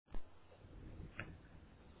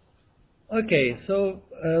Okay, so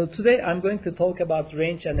today I'm going to talk about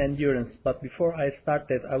range and endurance. But before I start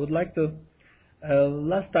that, I would like to.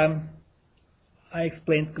 Last time I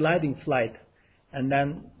explained gliding flight, and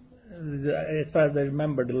then as far as I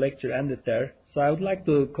remember, the lecture ended there. So I would like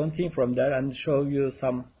to continue from there and show you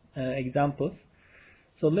some examples.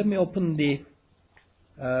 So let me open the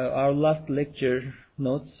our last lecture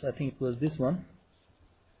notes. I think it was this one.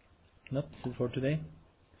 Nope, this is for today.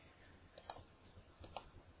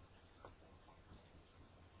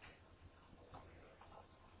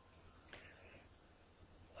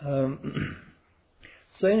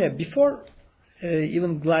 So anyway, before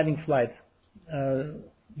even gliding flight,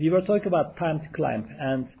 we were talking about time to climb,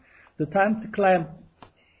 and the time to climb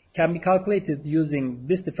can be calculated using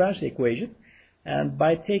this differential equation, and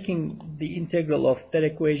by taking the integral of that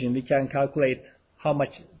equation, we can calculate how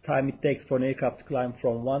much time it takes for an aircraft to climb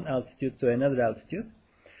from one altitude to another altitude.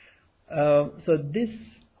 So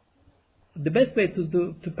the best way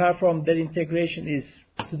to perform that integration is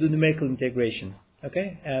to do numerical integration.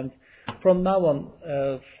 Okay, and from now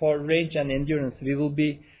on, for range and endurance, we will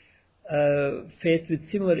be faced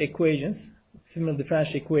with similar equations, similar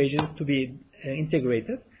differential equations to be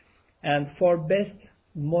integrated. And for best,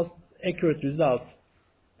 most accurate results,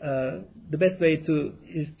 the best way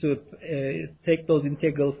is to take those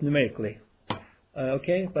integrals numerically.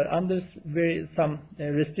 Okay, but under some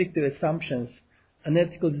restrictive assumptions,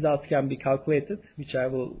 analytical results can be calculated, which I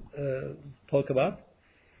will talk about.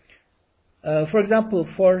 For example,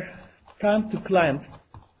 for time to climb,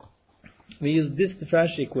 we use this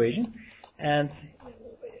differential equation, and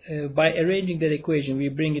by arranging that equation, we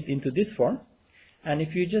bring it into this form. And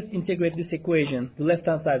if you just integrate this equation, the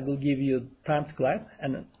left-hand side will give you time to climb,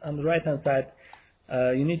 and on the right-hand side,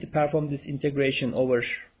 you need to perform this integration over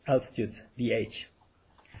altitude, dh.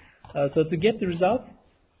 So to get the result,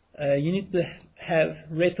 you need to have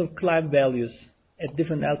rate of climb values at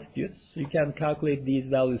different altitudes. So you can calculate these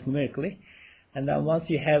values numerically, and then once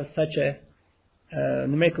you have such a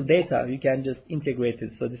numerical data, you can just integrate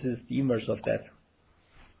it. So this is the inverse of that.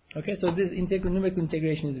 Okay, so this numerical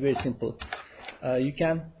integration is very simple. You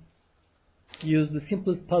can use the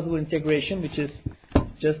simplest possible integration, which is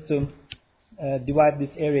just to divide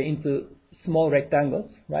this area into small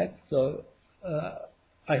rectangles, right? So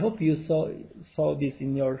I hope you saw this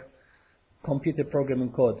in your computer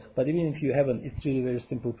programming code, but even if you haven't, it's really a very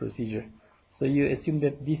simple procedure. So you assume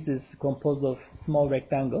that this is composed of small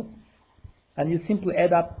rectangles, and you simply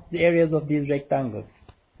add up the areas of these rectangles.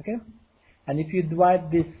 Okay, and if you divide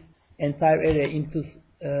this entire area into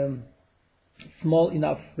small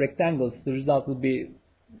enough rectangles, the result will be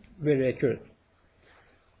very accurate.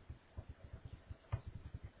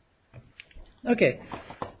 Okay.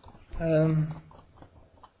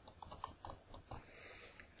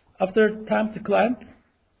 After time to climb,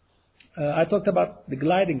 I talked about the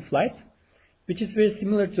gliding flight, which is very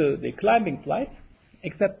similar to the climbing flight,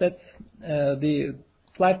 except that the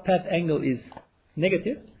flight path angle is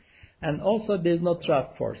negative, and also there is no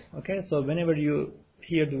thrust force. Okay, so whenever you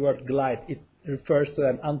hear the word glide, it refers to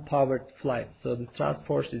an unpowered flight. So the thrust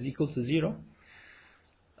force is equal to 0.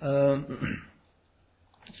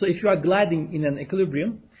 So if you are gliding in an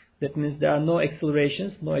equilibrium, that means there are no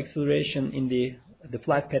accelerations, no acceleration in the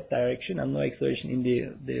flight path direction, and no acceleration in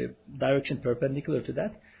the direction perpendicular to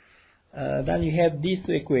that. Then you have these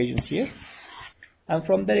two equations here, and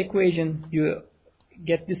from that equation you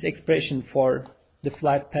get this expression for the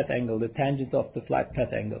flight path angle, the tangent of the flight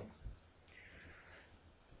path angle.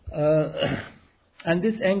 And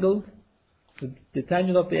this angle, the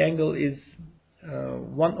tangent of the angle is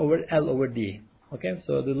 1 over L over D. Okay,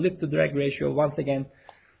 so the lift to drag ratio, once again,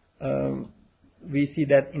 we see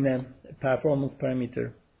that in a performance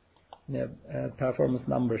parameter, in a performance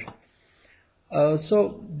number.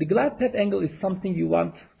 So the glide path angle is something you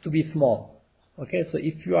want to be small. Okay, so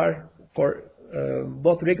if you are for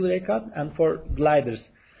both regular aircraft and for gliders,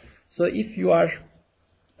 so if you are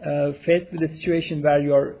faced with a situation where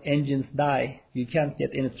your engines die, you can't get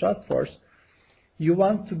any thrust force, you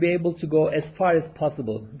want to be able to go as far as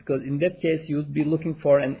possible, because in that case you would be looking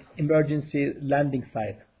for an emergency landing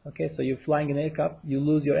site. Okay, so you're flying an aircraft, you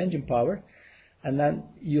lose your engine power, and then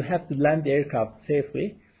you have to land the aircraft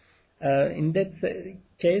safely. In that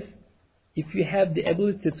case, if you have the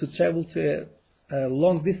ability to travel to a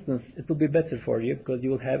long distance, it will be better for you, because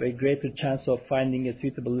you will have a greater chance of finding a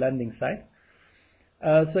suitable landing site.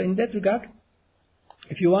 So in that regard,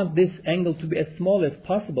 if you want this angle to be as small as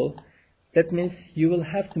possible, that means you will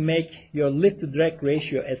have to make your lift to drag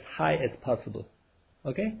ratio as high as possible.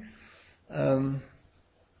 Okay?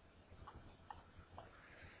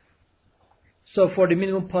 So for the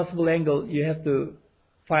minimum possible angle, you have to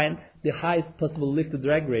find the highest possible lift to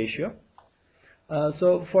drag ratio.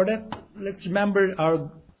 So for that, let's remember our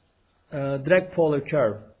drag polar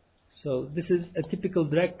curve. So this is a typical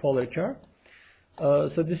drag polar curve.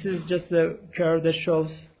 So this is just a curve that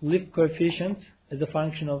shows lift coefficient as a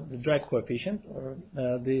function of the drag coefficient, or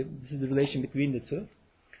this is the relation between the two.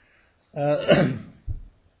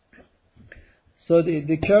 So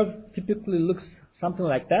the curve typically looks something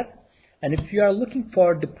like that. And if you are looking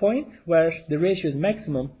for the point where the ratio is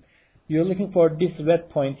maximum, you're looking for this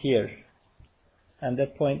red point here. And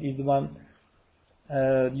that point is the one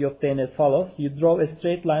you obtain as follows. You draw a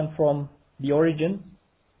straight line from the origin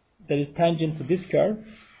that is tangent to this curve,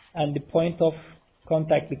 and the point of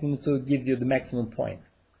contact between the two gives you the maximum point.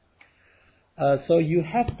 So you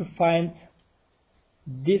have to find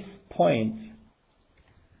this point,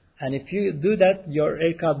 and if you do that, your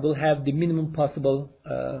aircraft will have the minimum possible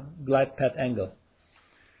glide path angle.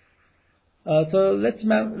 So let's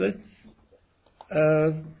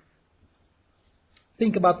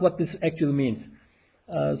think about what this actually means.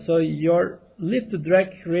 So your lift to drag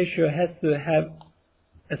ratio has to have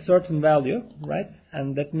a certain value, right?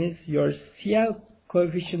 And that means your CL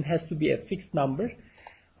coefficient has to be a fixed number,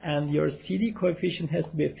 and your CD coefficient has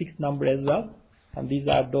to be a fixed number as well. And these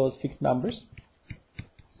are those fixed numbers.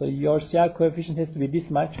 So your CL coefficient has to be this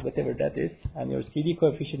much, whatever that is, and your CD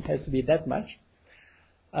coefficient has to be that much.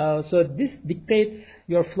 So this dictates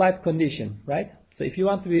your flight condition, right? So if you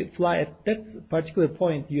want to fly at that particular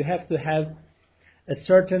point, you have to have a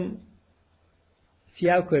certain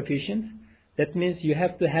CL coefficient. That means you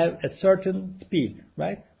have to have a certain speed,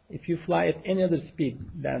 right? If you fly at any other speed,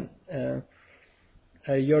 then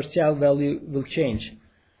your CL value will change.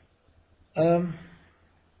 And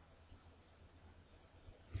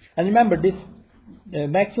remember, this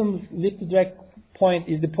maximum lift to drag point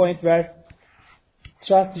is the point where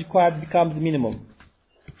thrust required becomes minimum.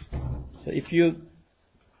 So if you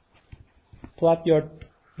plot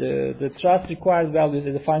the thrust required values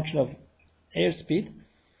as a function of airspeed,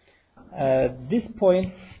 this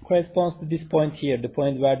point corresponds to this point here, the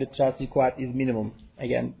point where the thrust required is minimum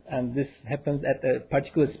again, and this happens at a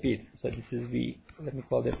particular speed. So this is V. Let me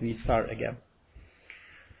call that V star again.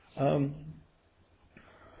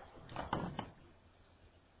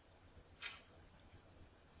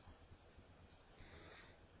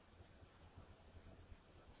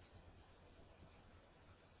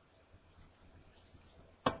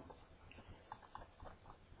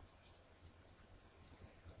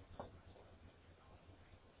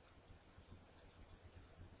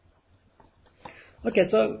 Okay,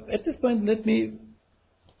 so at this point, let me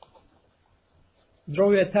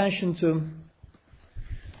draw your attention to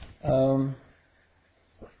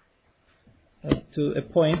a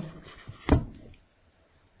point.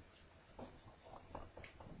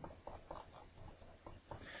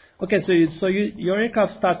 Okay, so your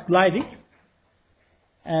aircraft starts gliding,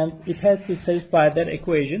 and it has to satisfy that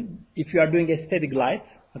equation if you are doing a steady glide.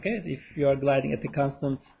 Okay, if you are gliding at a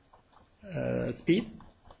constant speed.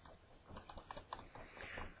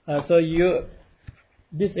 So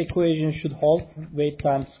this equation should hold weight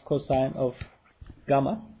times cosine of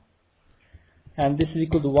gamma, and this is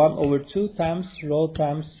equal to 1 over 2 times rho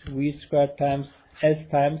times V squared times S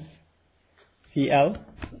times CL.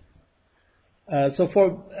 So for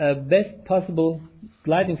best possible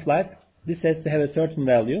gliding flight, this has to have a certain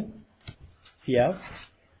value, CL,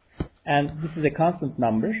 and this is a constant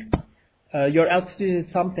number. Your altitude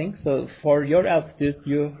is something, so for your altitude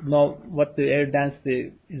you know what the air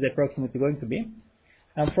density is approximately going to be,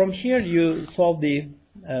 and from here you solve the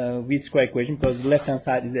V square equation, because the left hand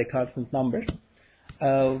side is a constant number,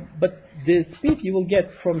 but the speed you will get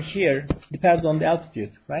from here depends on the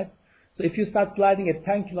altitude, right? So if you start gliding at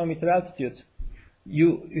 10 kilometer altitude,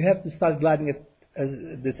 you have to start gliding at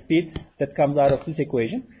the speed that comes out of this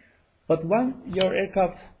equation, but when your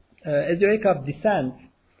aircraft as your aircraft descends,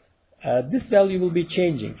 this value will be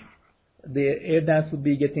changing. The air density will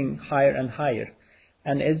be getting higher and higher.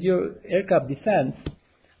 And as your aircraft descends,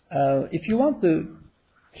 if you want to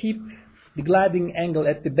keep the gliding angle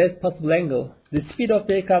at the best possible angle, the speed of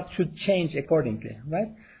the aircraft should change accordingly,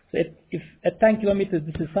 right? So if at 10 kilometers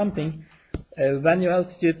this is something, when your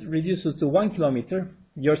altitude reduces to 1 kilometer,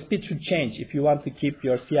 your speed should change if you want to keep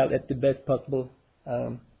your CL at the best possible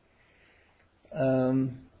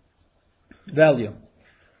value.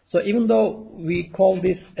 So even though we call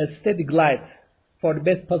this a steady glide, for the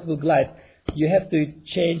best possible glide, you have to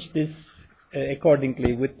change this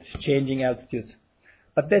accordingly with changing altitude.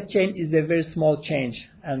 But that change is a very small change,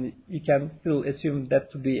 and you can still assume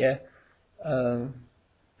that to be a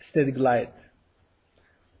steady glide.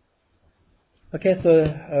 Okay,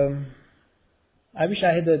 so I wish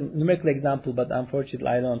I had a numerical example, but unfortunately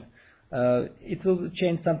I don't. It will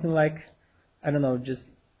change something like, I don't know, just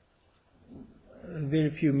very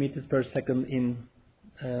few meters per second in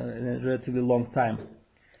a relatively long time.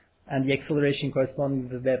 And the acceleration corresponding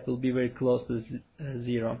to that will be very close to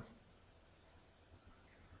 0.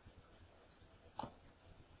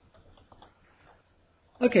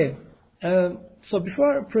 Okay, so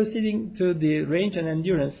before proceeding to the range and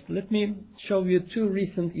endurance, let me show you two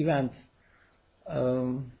recent events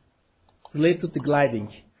related to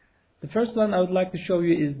gliding. The first one I would like to show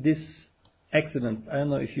you is this accident. I don't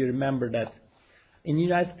know if you remember that. In the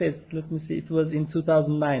United States, let me see, it was in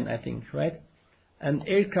 2009, I think, right? An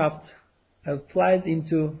aircraft flies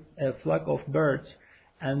into a flock of birds,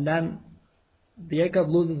 and then the aircraft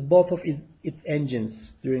loses both of its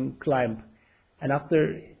engines during climb. And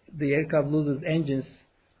after the aircraft loses engines,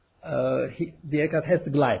 the aircraft has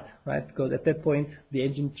to glide, right? Because at that point, the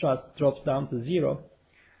engine thrust drops down to 0.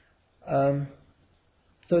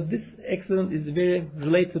 So this accident is very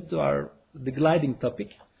related to the gliding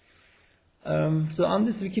topic. So on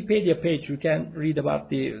this Wikipedia page, you can read about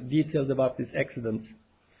the details about this accident.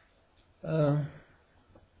 So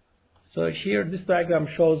here, this diagram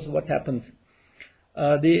shows what happened.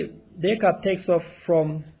 The aircraft takes off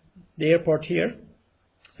from the airport here.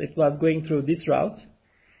 So it was going through this route.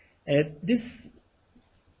 At this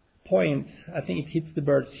point, I think it hits the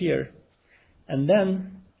birds here. And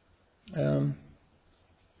then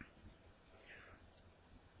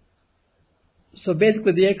so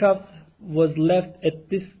basically the aircraft was left at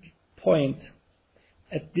this point,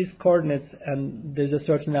 at these coordinates, and there's a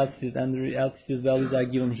certain altitude, and the altitude values are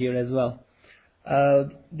given here as well.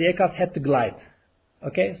 The aircraft had to glide.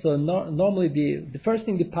 Okay, so normally the first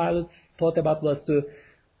thing the pilots thought about was to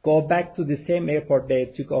go back to the same airport they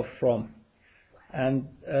took off from, and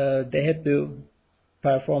they had to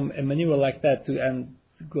perform a maneuver like that to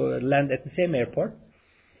go land at the same airport.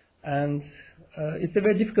 And it's a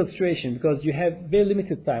very difficult situation because you have very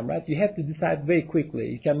limited time, right? You have to decide very quickly.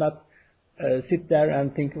 You cannot sit there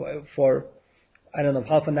and think for, I don't know,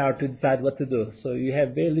 half an hour to decide what to do. So you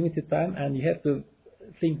have very limited time and you have to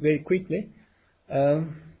think very quickly. So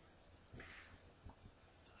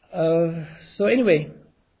anyway,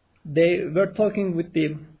 they were talking with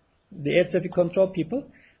the air traffic control people,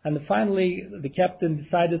 and finally the captain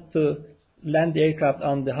decided to land the aircraft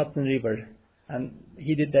on the Hudson River, and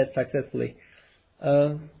he did that successfully.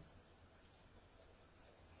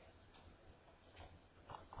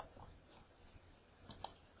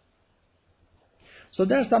 So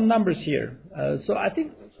there are some numbers here. So I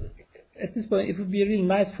think at this point it would be really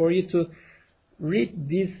nice for you to read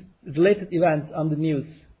these related events on the news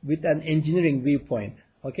with an engineering viewpoint.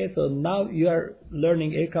 Okay, so now you are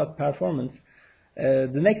learning aircraft performance. The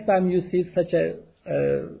next time you see such a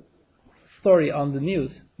story on the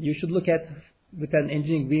news, you should look at with an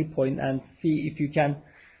engineering viewpoint and see if you can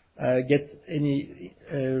get any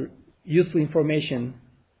useful information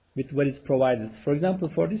with what is provided. For example,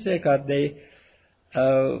 for this aircraft, the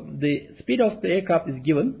speed of the aircraft is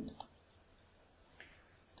given.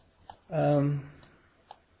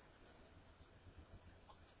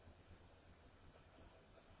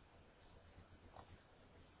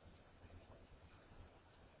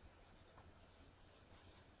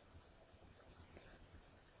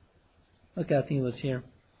 Okay, I think it was here.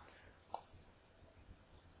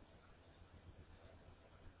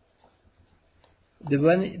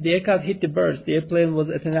 When the aircraft hit the birds, the airplane was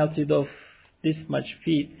at an altitude of this much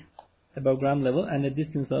feet above ground level and a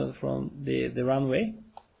distance from the runway.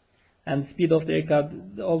 And speed of the aircraft,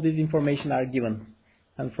 all these information are given.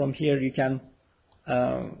 And from here you can,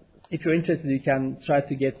 if you're interested, you can try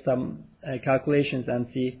to get some calculations and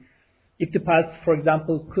see if the pilot, for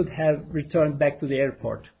example, could have returned back to the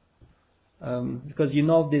airport. Because you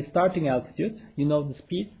know the starting altitude, you know the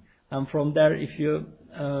speed, and from there, if you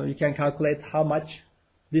can calculate how much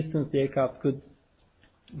distance the aircraft could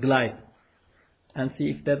glide, and see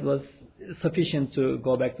if that was sufficient to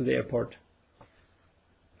go back to the airport.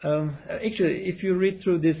 Actually, if you read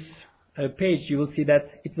through this page, you will see that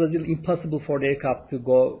it was impossible for the aircraft to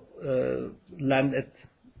go land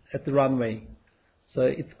at the runway. So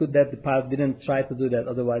it's good that the pilot didn't try to do that;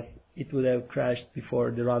 otherwise, it would have crashed before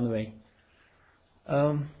the runway.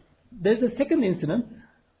 There's a second incident.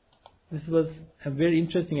 This was a very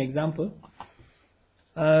interesting example.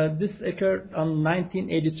 This occurred on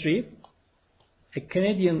 1983. A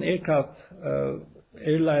Canadian aircraft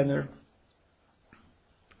airliner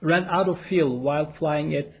ran out of fuel while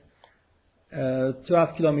flying at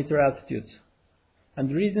 12-kilometer altitude. And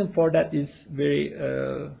the reason for that is very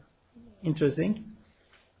interesting.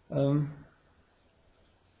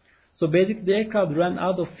 So So basically the aircraft ran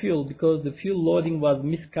out of fuel because the fuel loading was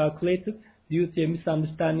miscalculated due to a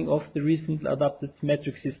misunderstanding of the recently adopted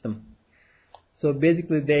metric system. So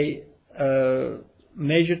basically they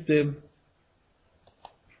measured the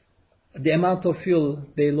amount of fuel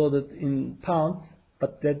they loaded in pounds,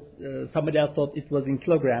 but that somebody else thought it was in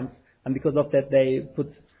kilograms, and because of that they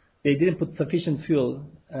didn't put sufficient fuel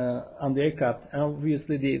on the aircraft, and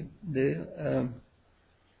obviously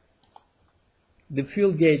the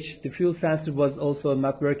fuel gauge, the fuel sensor was also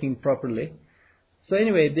not working properly. So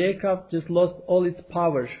anyway, the aircraft just lost all its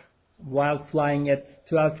power while flying at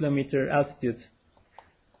 12 kilometer altitude,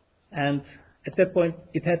 and at that point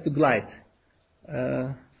it had to glide.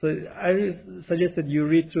 So I suggest that you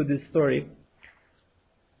read through this story.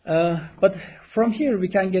 But from here we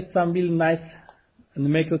can get some really nice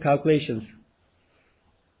numerical calculations.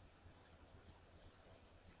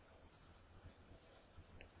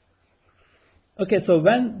 Okay, so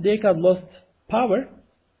when the aircraft lost power,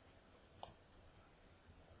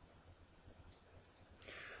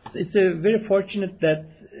 so it's very fortunate that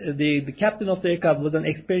the captain of the aircraft was an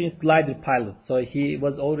experienced glider pilot, so he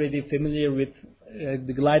was already familiar with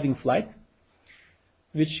the gliding flight,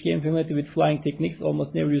 which came familiar with flying techniques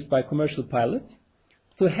almost never used by commercial pilots.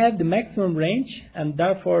 To have the maximum range and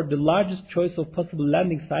therefore the largest choice of possible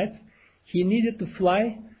landing sites, he needed to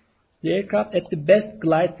fly the aircraft at the best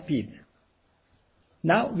glide speed.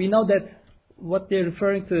 Now we know that what they're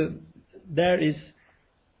referring to there is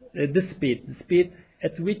this speed, the speed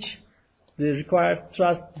at which the required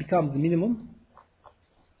thrust becomes minimum,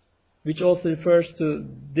 which also refers to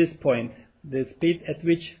this point, the speed at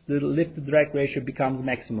which the lift to drag ratio becomes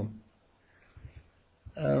maximum.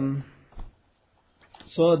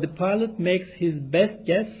 So the pilot makes his best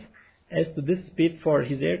guess as to this speed for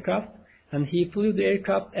his aircraft, and he flew the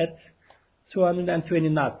aircraft at 220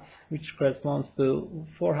 knots, which corresponds to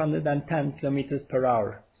 410 kilometers per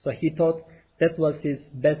hour. So he thought that was his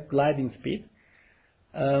best gliding speed.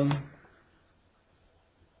 So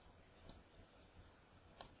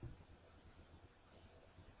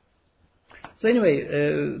anyway,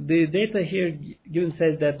 the data here given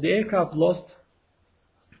says that the aircraft lost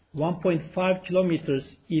 1.5 kilometers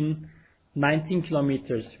in 19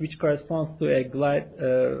 kilometers, which corresponds to a glide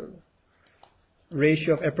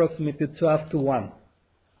ratio of approximately 12 to 1.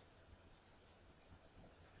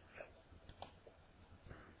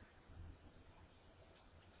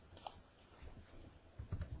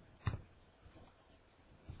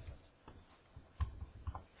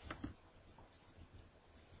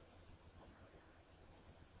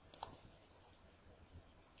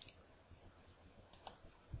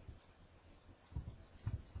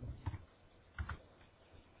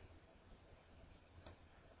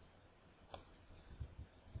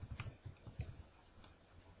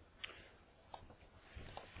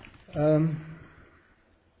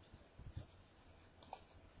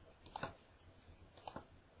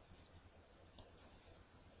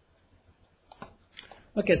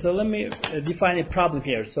 Okay, so let me define a problem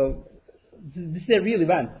here. So this is a real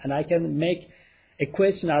event, and I can make a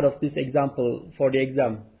question out of this example for the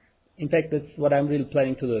exam. In fact, that's what I'm really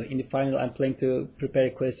planning to do. In the final, I'm planning to prepare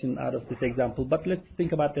a question out of this example. But let's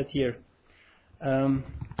think about that here. The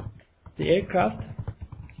aircraft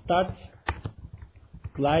starts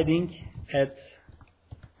gliding at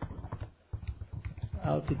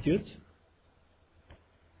altitude.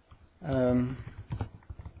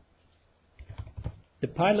 The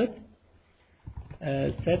pilot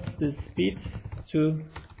sets the speed to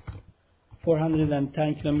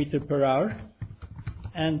 410 km per hour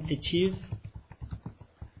and achieves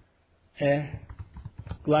a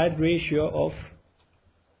glide ratio of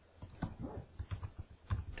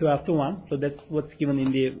 12 to 1. So that's what's given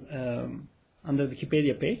in the on the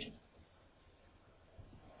Wikipedia page.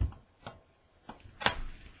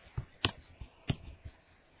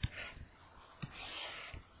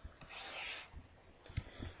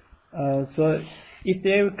 So if the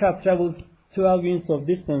aircraft travels 12 units of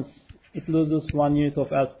distance, it loses 1 unit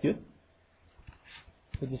of altitude.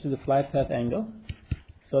 So this is the flight path angle.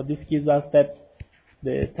 So this gives us that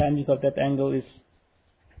the tangent of that angle is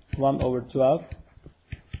 1 over 12.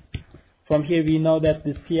 From here we know that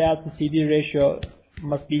the CL to CD ratio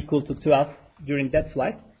must be equal to 12 during that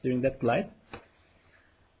flight, during that glide.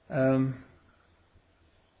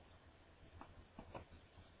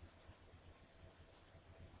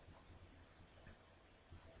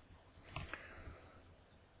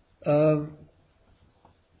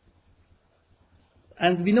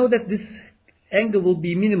 And we know that this angle will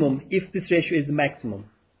be minimum if this ratio is the maximum.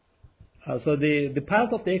 So the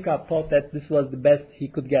pilot of the aircraft thought that this was the best he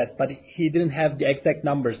could get, but he didn't have the exact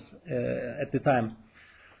numbers at the time.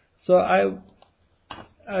 So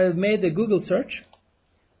I made a Google search,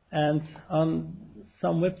 and on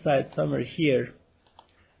some website somewhere here,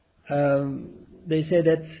 they say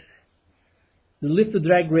that the lift to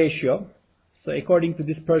drag ratio, so according to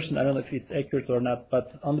this person, I don't know if it's accurate or not,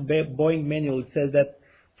 but on the Boeing manual it says that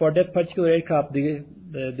for that particular aircraft,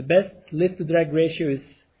 the best lift to drag ratio is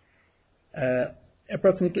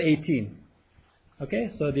approximately 18. Okay,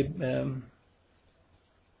 so the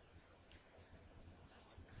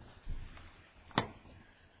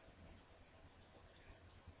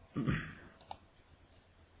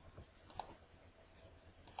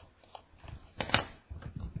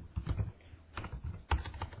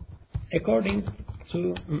according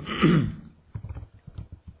to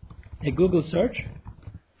a Google search,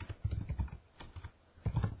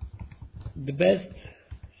 the best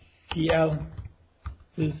CL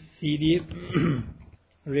to CD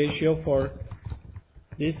ratio for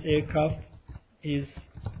this aircraft is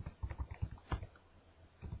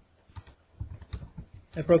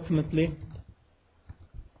approximately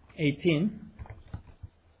 18.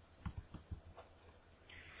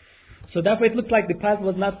 So therefore it looks like the pilot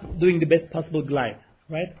was not doing the best possible glide,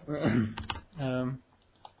 right?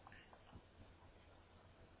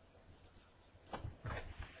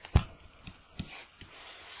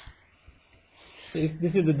 So if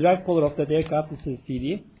this is the drag polar of that aircraft, this is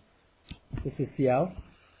CD, this is CL.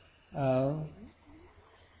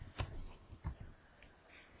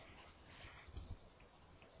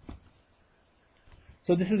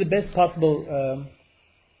 So this is the best possible,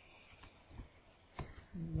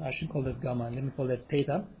 I should call that gamma, let me call that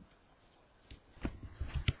theta.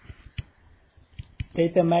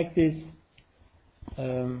 Theta max is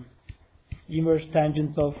inverse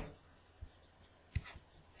tangent of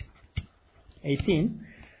 18.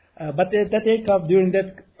 But that aircraft during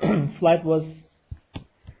that flight was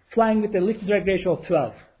flying with a lift drag ratio of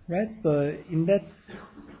 12, right? So in that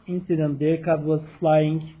incident, the aircraft was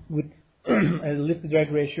flying with a lift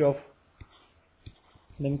drag ratio of,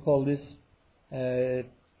 let me call this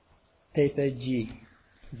theta G,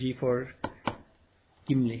 G for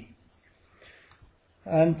Gimli.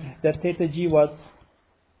 And that theta G was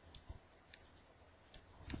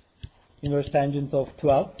inverse tangent of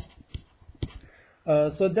 12.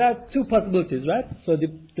 So there are two possibilities, right? So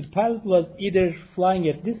the pilot was either flying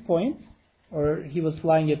at this point or he was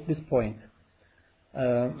flying at this point.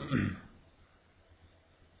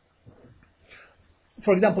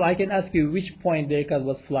 For example, I can ask you which point the aircraft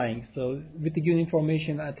was flying. So with the given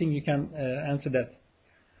information, I think you can answer that.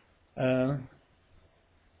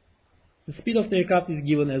 The speed of the aircraft is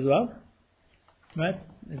given as well, right?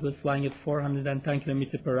 It was flying at 410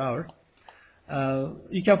 km per hour.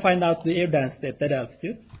 You can find out the air density at that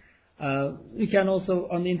altitude. You can also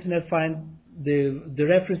on the internet find the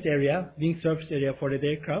reference area, wing surface area for the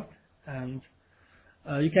aircraft, and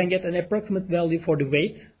you can get an approximate value for the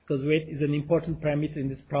weight, because weight is an important parameter in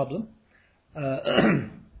this problem.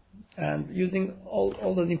 And using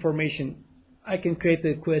all those information, I can create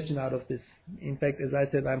a question out of this. In fact, as I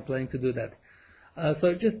said, I'm planning to do that.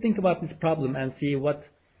 So just think about this problem and see what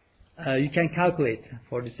you can calculate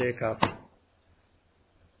for this aircraft.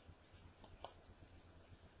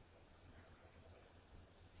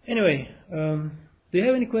 Anyway, do you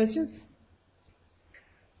have any questions?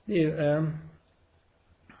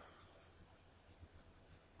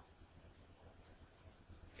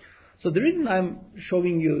 So the reason I'm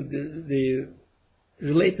showing you the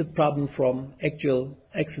related problems from actual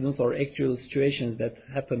accidents or actual situations that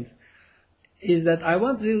happened is that I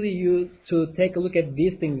want really you to take a look at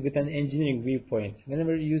these things with an engineering viewpoint.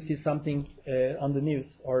 Whenever you see something on the news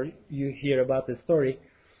or you hear about a story,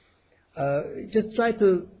 just try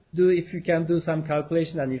to do, if you can, do some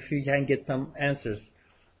calculation and if you can get some answers.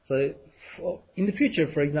 So in the future,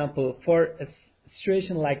 for example, for a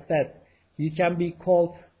situation like that, you can be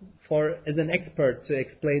called as an expert to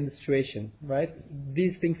explain the situation, right?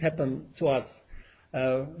 These things happen to us.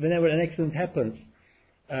 Whenever an accident happens,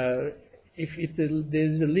 if there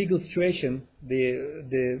is a legal situation,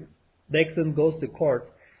 the accident goes to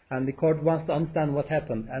court, and the court wants to understand what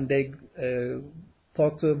happened, and they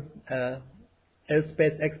talk to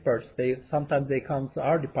aerospace experts. Sometimes they come to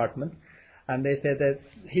our department, and they say that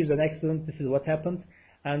here's an accident, this is what happened,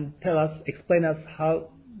 and explain us how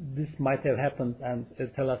this might have happened, and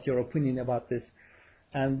tell us your opinion about this.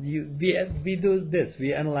 And we do this,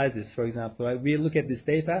 we analyze this, for example, right? We look at this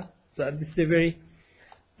data. So this is a very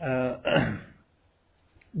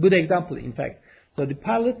good example, in fact. So the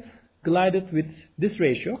pilot glided with this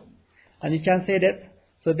ratio, and you can say that,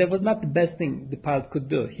 so that was not the best thing the pilot could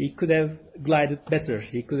do. He could have glided better.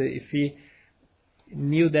 He could, if he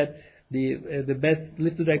knew that the best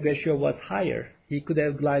lift to drag ratio was higher, he could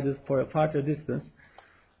have glided for a farther distance.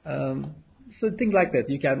 So things like that,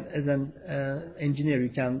 you can, as an engineer, you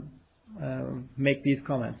can make these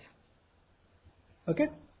comments. Okay.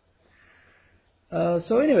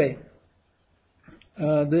 So anyway,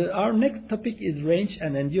 our next topic is range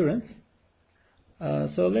and endurance.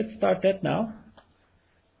 So let's start that now.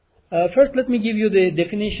 First, let me give you the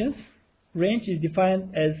definitions. Range is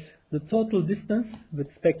defined as the total distance with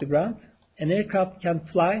respect to ground an aircraft can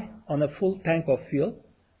fly on a full tank of fuel,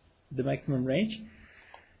 the maximum range.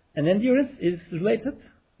 And endurance is related,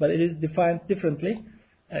 but it is defined differently.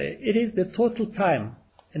 It is the total time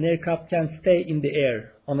an aircraft can stay in the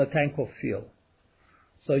air on a tank of fuel.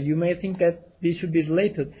 So you may think that these should be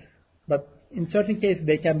related, but in certain cases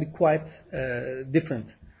they can be quite different.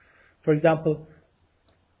 For example,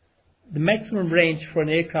 the maximum range for an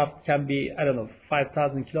aircraft can be,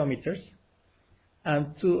 5,000 kilometers.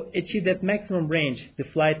 And to achieve that maximum range, the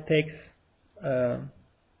flight takes, 7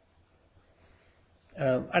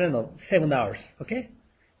 hours, okay?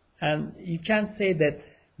 And you can't say that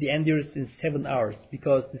the endurance is 7 hours,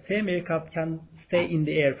 because the same aircraft can stay in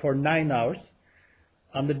the air for 9 hours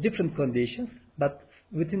under different conditions, but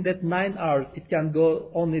within that 9 hours, it can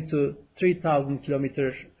go only to 3,000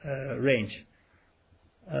 kilometer range.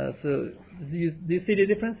 So do you see the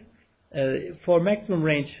difference? For maximum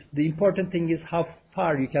range, the important thing is how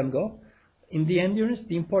far you can go. In the endurance,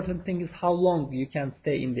 the important thing is how long you can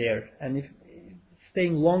stay in the air. And if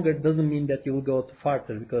staying longer doesn't mean that you will go to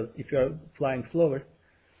farther, because if you are flying slower,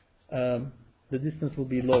 the distance will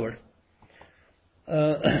be lower.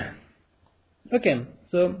 Okay,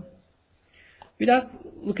 so without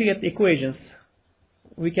looking at the equations,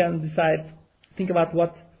 we can think about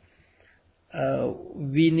what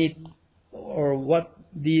we need or what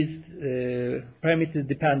these parameters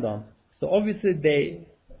depend on. So obviously they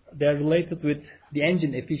are related with the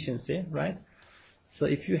engine efficiency, right? So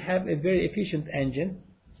if you have a very efficient engine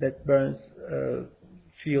that burns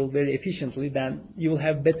fuel very efficiently, then you will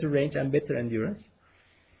have better range and better endurance.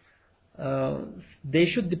 They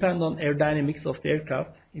should depend on aerodynamics of the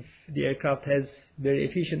aircraft. If the aircraft has very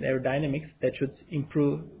efficient aerodynamics, that should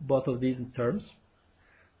improve both of these terms.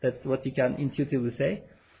 That's what you can intuitively say.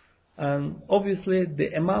 Obviously,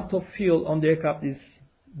 the amount of fuel on the aircraft is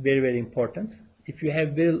very, very important. If you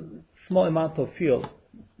have very small amount of fuel,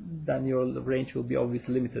 then your range will be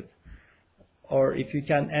obviously limited. Or if you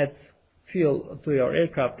can add fuel to your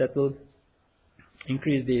aircraft, that will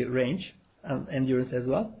increase the range and endurance as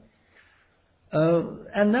well.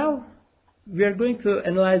 And now we are going to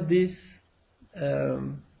analyze these,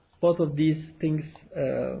 both of these things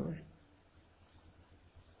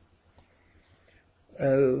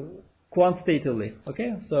quantitatively.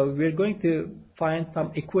 Okay, so we're going to find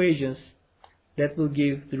some equations that will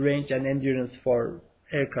give the range and endurance for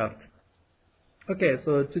aircraft. Okay,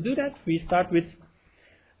 so to do that, we start with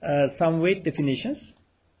some weight definitions.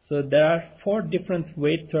 So there are 4 different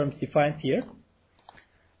weight terms defined here.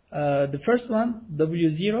 The first one,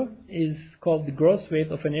 W0, is called the gross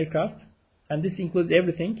weight of an aircraft, and this includes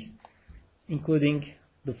everything, including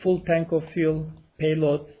the full tank of fuel,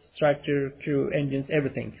 payload, structure, crew, engines,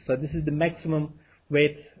 everything. So this is the maximum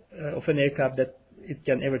weight of an aircraft that it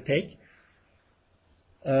can ever take.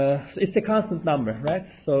 So it's a constant number, right?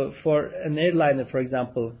 So for an airliner, for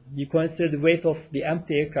example, you consider the weight of the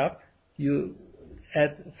empty aircraft, you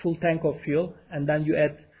add full tank of fuel, and then you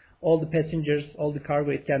add all the passengers, all the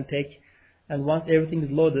cargo it can take, and once everything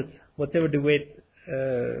is loaded, whatever the weight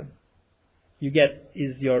you get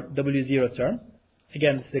is your W0 term.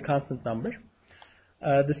 Again, this is a constant number.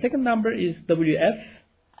 The second number is WF.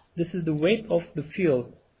 This is the weight of the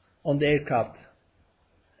fuel on the aircraft,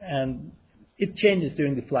 and it changes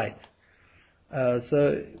during the flight.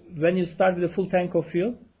 So when you start with a full tank of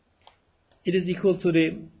fuel, it is equal to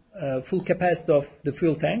the full capacity of the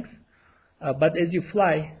fuel tanks. But as you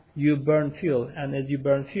fly, you burn fuel, and as you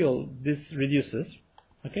burn fuel, this reduces.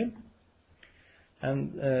 Okay,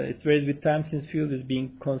 and it varies with time since fuel is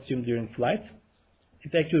being consumed during flight.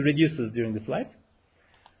 It actually reduces during the flight.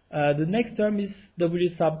 The next term is W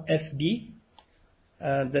sub FB.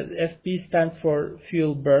 The FB stands for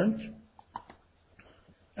fuel burned.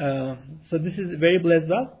 So this is variable as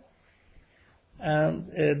well,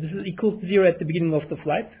 and this is equal to 0 at the beginning of the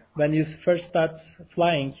flight. When you first start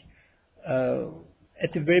flying,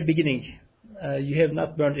 at the very beginning, you have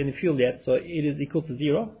not burned any fuel yet, so it is equal to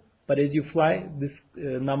 0. But as you fly, this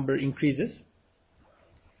number increases.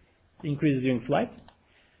 It increases during flight.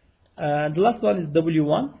 The last one is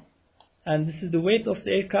W1, and this is the weight of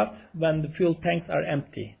the aircraft when the fuel tanks are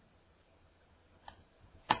empty.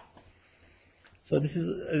 So this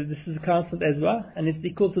is constant as well, and it's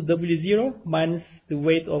equal to W0 minus the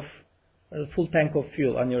weight of a full tank of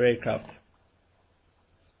fuel on your aircraft.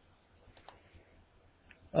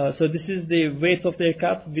 So this is the weight of the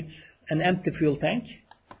aircraft with an empty fuel tank.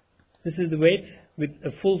 This is the weight with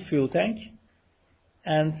a full fuel tank,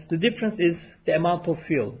 and the difference is the amount of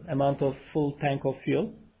fuel, amount of full tank of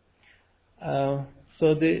fuel.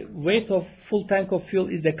 So the weight of full tank of fuel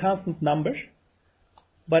is a constant number,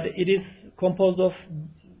 but it is composed of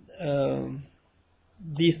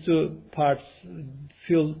these two parts,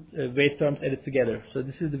 fuel weight terms added together. So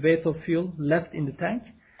this is the weight of fuel left in the tank,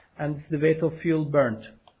 and this is the weight of fuel burnt.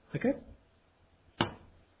 Okay.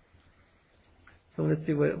 So let's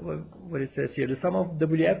see what it says here. The sum of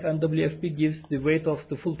WF and WFP gives the weight of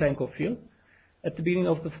the full tank of fuel. At the beginning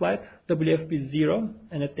of the flight, WFP is 0,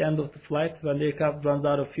 and at the end of the flight, when the aircraft runs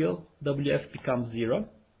out of fuel, WF becomes 0.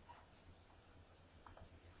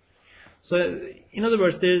 So in other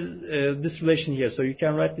words, there is this relation here. So you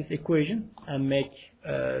can write this equation and make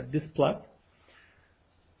this plot.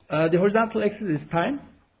 The horizontal axis is time.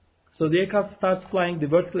 So the aircraft starts flying. The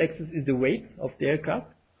vertical axis is the weight of the aircraft.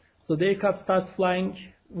 So the aircraft starts flying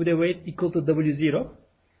with a weight equal to W0,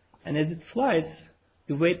 and as it flies,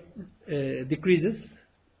 the weight decreases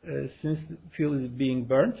since fuel is being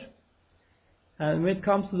burnt. And when it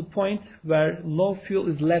comes to the point where no fuel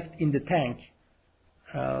is left in the tank,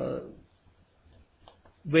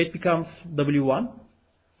 weight becomes W1.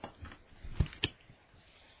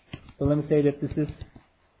 So let me say that this is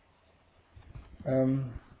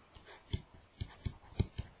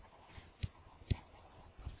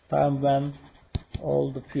time when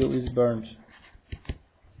all the fuel is burned.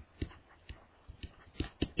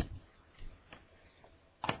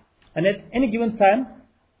 And at any given time,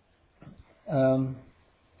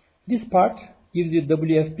 this part gives you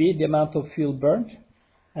WFP, the amount of fuel burned,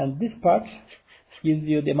 and this part gives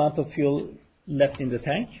you the amount of fuel left in the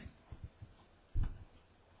tank.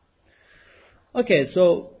 Okay,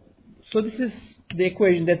 so this is the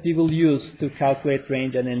equation that we will use to calculate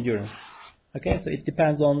range and endurance. Okay, so it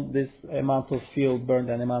depends on this amount of fuel burned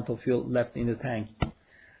and amount of fuel left in the tank.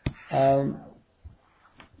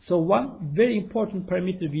 So one very important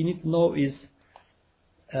parameter we need to know is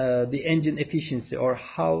the engine efficiency, or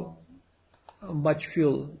how much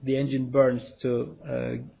fuel the engine burns to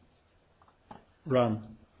run.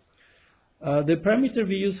 The parameter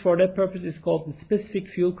we use for that purpose is called the specific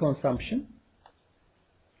fuel consumption.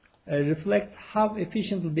 It reflects how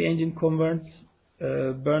efficiently the engine converts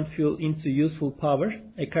burnt fuel into useful power,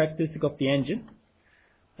 a characteristic of the engine.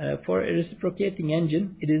 For a reciprocating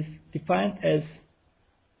engine, it is defined as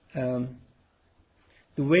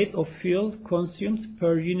the weight of fuel consumed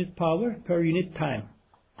per unit power per unit time.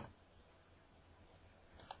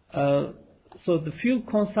 So the fuel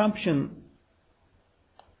consumption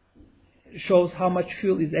shows how much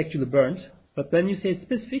fuel is actually burned, but when you say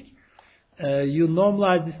specific, you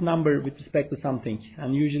normalize this number with respect to something,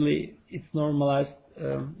 and usually it's normalized,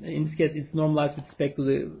 in this case it's normalized with respect to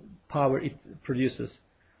the power it produces.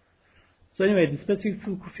 So anyway, the specific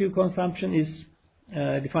fuel consumption is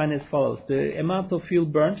defined as follows: the amount of fuel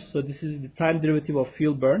burnt, so this is the time derivative of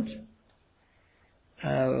fuel burnt,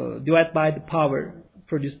 divided by the power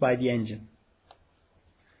produced by the engine.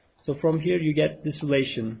 So from here you get this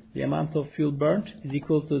relation: the amount of fuel burnt is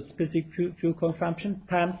equal to specific fuel consumption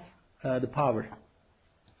times the power.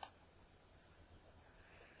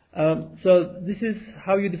 So this is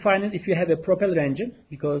how you define it if you have a propeller engine,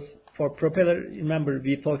 because for propeller, remember,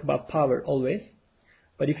 we talk about power always.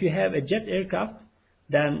 But if you have a jet aircraft,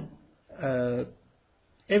 then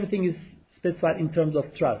everything is specified in terms of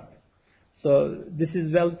thrust. So this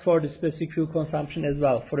is valid for the specific fuel consumption as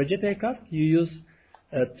well. For a jet aircraft, you use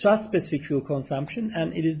thrust specific fuel consumption,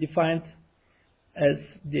 and it is defined as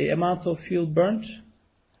the amount of fuel burnt,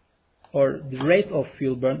 or the rate of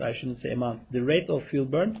fuel burnt, I shouldn't say amount, the rate of fuel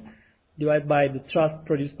burnt divided by the thrust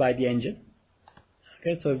produced by the engine.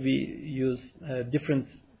 Okay, so we use different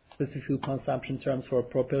specific fuel consumption terms for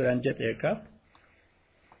propeller and jet aircraft.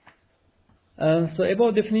 So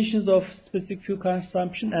above definitions of specific fuel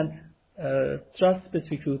consumption and thrust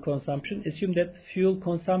specific fuel consumption assume that fuel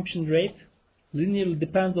consumption rate linearly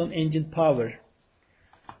depends on engine power.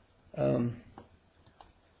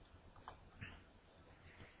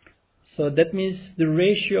 So that means the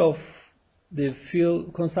ratio of the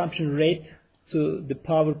fuel consumption rate to the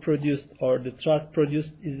power produced or the thrust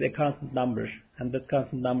produced is a constant number, and that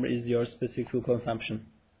constant number is your specific fuel consumption.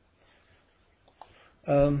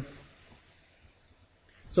 So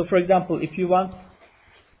for example, if you want,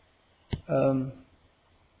 so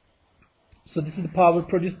this is the power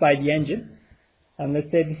produced by the engine, and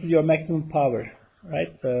let's say this is your maximum power.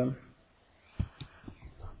 right?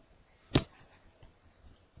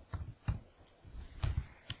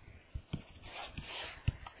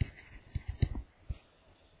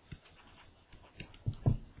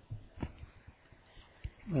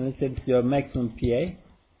 And let's say it's your maximum PA.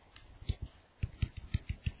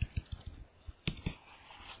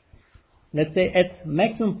 Let's say at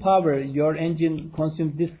maximum power, your engine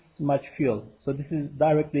consumes this much fuel. So this is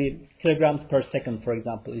directly kilograms per second, for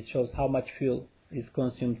example. It shows how much fuel is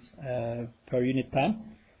consumed per unit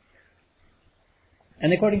time.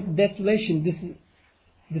 And according to that relation,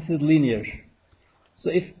 this is linear. So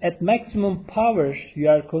if at maximum power you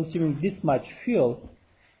are consuming this much fuel,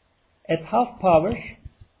 at half power,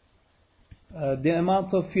 the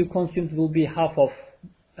amount of fuel consumed will be half of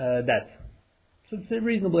that. So it's a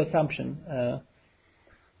reasonable assumption.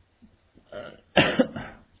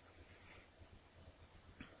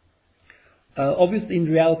 Obviously, in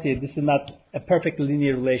reality, this is not a perfect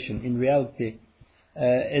linear relation. In reality,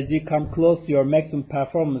 as you come close to your maximum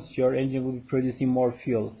performance, your engine will be producing more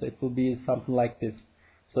fuel. So it will be something like this.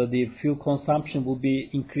 So the fuel consumption will be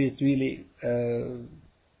increased really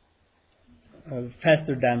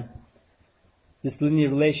faster than this linear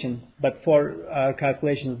relation, but for our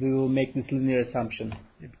calculations we will make this linear assumption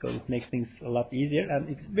because it makes things a lot easier, and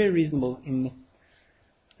it's very reasonable in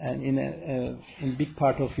big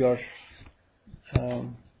part of your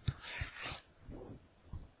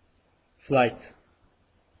flight.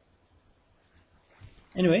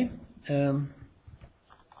 Anyway,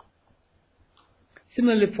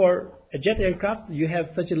 similarly for a jet aircraft, you have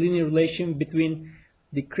such a linear relation between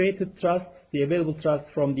the created thrust, the available thrust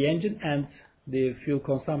from the engine, and the fuel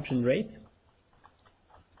consumption rate.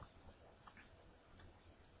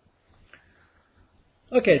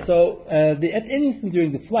 Okay, so at any instant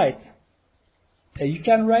during the flight, you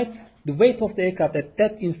can write the weight of the aircraft at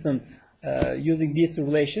that instant using these two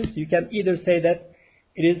relations. You can either say that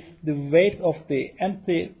it is the weight of the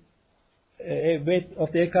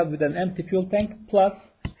aircraft with an empty fuel tank plus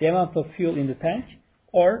the amount of fuel in the tank,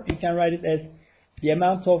 or you can write it as the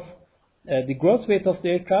amount of the gross weight of the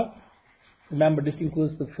aircraft. Remember, this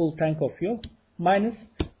includes the full tank of fuel minus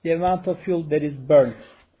the amount of fuel that is burned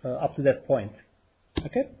up to that point.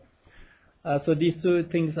 Okay, so these two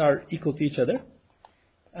things are equal to each other.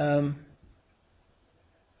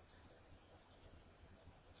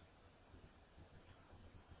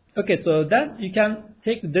 Okay, so then you can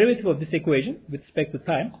take the derivative of this equation with respect to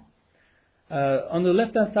time. On the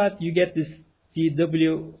left hand side, you get this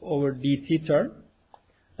dw over dt term,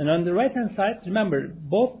 and on the right hand side, remember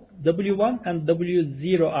both W1 and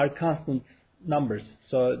W0 are constant numbers,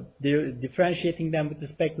 so differentiating them with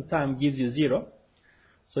respect to time gives you 0.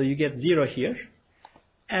 So you get 0 here,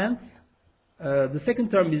 and the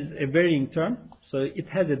second term is a varying term, so it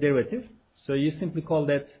has a derivative. So you simply call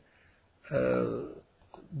that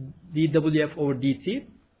dWf over dt,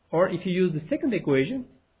 or if you use the second equation,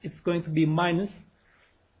 it's going to be minus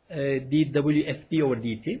dWfd over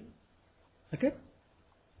dt. Okay.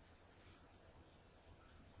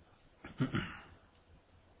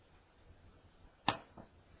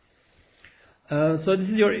 So this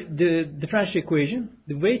is the differential equation.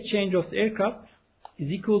 The weight change of the aircraft is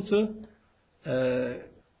equal to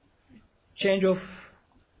change of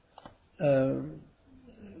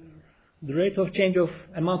the rate of change of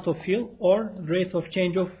amount of fuel or rate of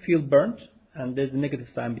change of fuel burned, and there's a negative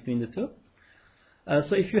sign between the two.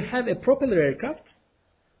 So if you have a propeller aircraft,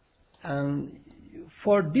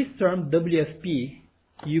 for this term WFP,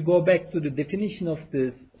 you go back to the definition of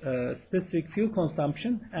this specific fuel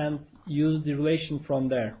consumption and use the relation from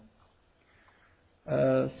there.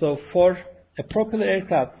 So for a propeller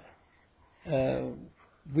aircraft,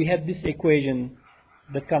 we have this equation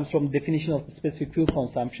that comes from the definition of the specific fuel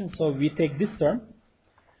consumption. So we take this term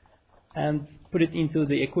and put it into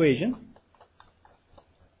the equation.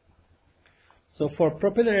 So for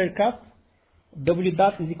propeller aircraft, W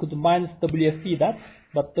dot is equal to minus WFP dot,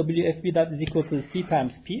 but WFP dot is equal to C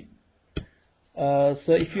times P. So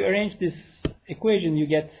if you arrange this equation, you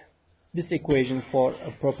get this equation for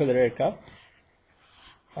a propeller aircraft.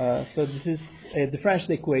 So this is a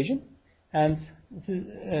differential equation, and this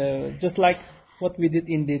is just like what we did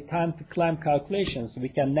in the time to climb calculations. We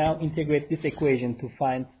can now integrate this equation to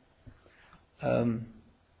find on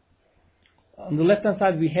the left hand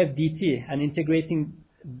side we have dt, and integrating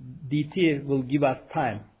dt will give us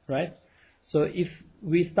time, right? So if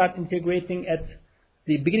we start integrating at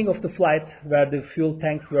the beginning of the flight where the fuel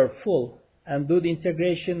tanks were full and do the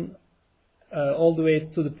integration all the way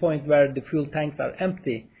to the point where the fuel tanks are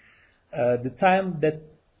empty, the time that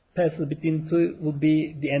passes between two will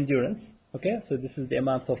be the endurance. Okay, so this is the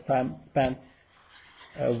amount of time spent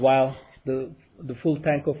while the full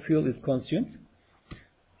tank of fuel is consumed.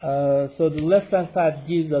 So the left hand side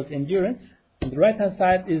gives us endurance, and the right hand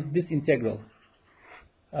side is this integral.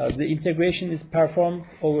 The integration is performed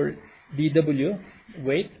over dW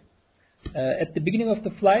weight. At the beginning of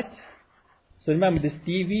the flight, so remember this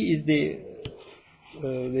dV is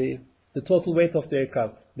the total weight of the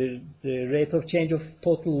aircraft, the rate of change of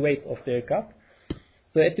total weight of the aircraft.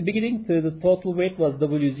 So at the beginning, the total weight was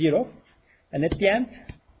W0, and at the end,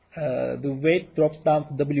 the weight drops down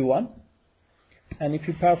to W1. And if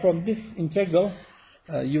you perform this integral,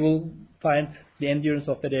 you will find the endurance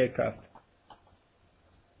of that aircraft.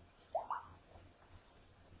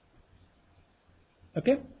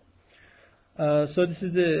 Okay? So this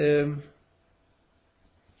is the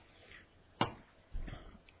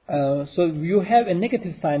so you have a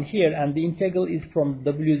negative sign here, and the integral is from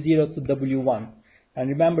W0 to W1. And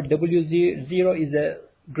remember, W0 is a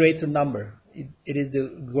greater number. It is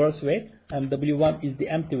the gross weight, and W1 is the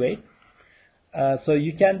empty weight. So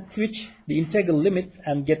you can switch the integral limit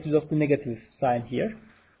and get rid of the negative sign here.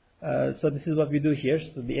 So this is what we do here.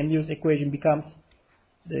 So the endurance equation becomes,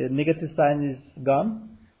 the negative sign is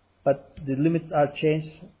gone, but the limits are changed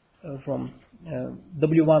from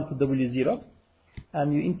W1 to W0.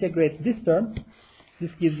 And you integrate this term,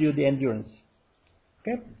 this gives you the endurance.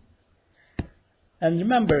 Okay? And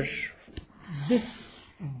remember, this,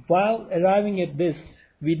 while arriving at this,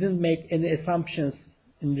 we didn't make any assumptions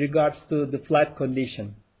in regards to the flight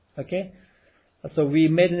condition. Okay? So we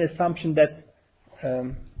made an assumption that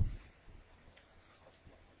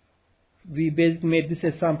we basically made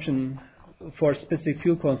this assumption for specific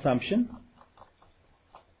fuel consumption.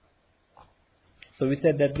 So we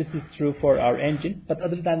said that this is true for our engine, but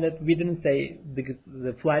other than that, we didn't say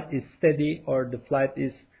the flight is steady or the flight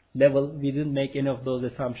is level. We didn't make any of those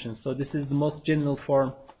assumptions. So this is the most general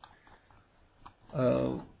form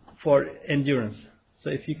for endurance.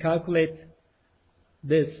 So if you calculate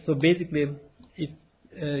this, so basically, if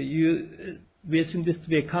we assume this to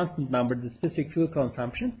be a constant number, the specific fuel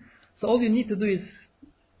consumption. So all you need to do is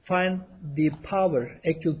find the power,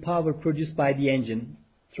 actual power produced by the engine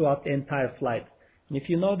throughout the entire flight. And if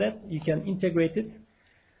you know that, you can integrate it,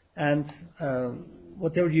 and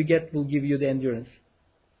whatever you get will give you the endurance.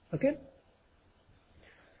 Okay?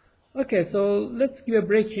 Okay, so let's give a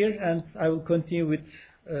break here, and I will continue with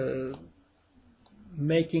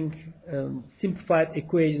making simplified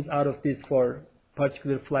equations out of this for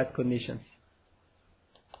particular flight conditions.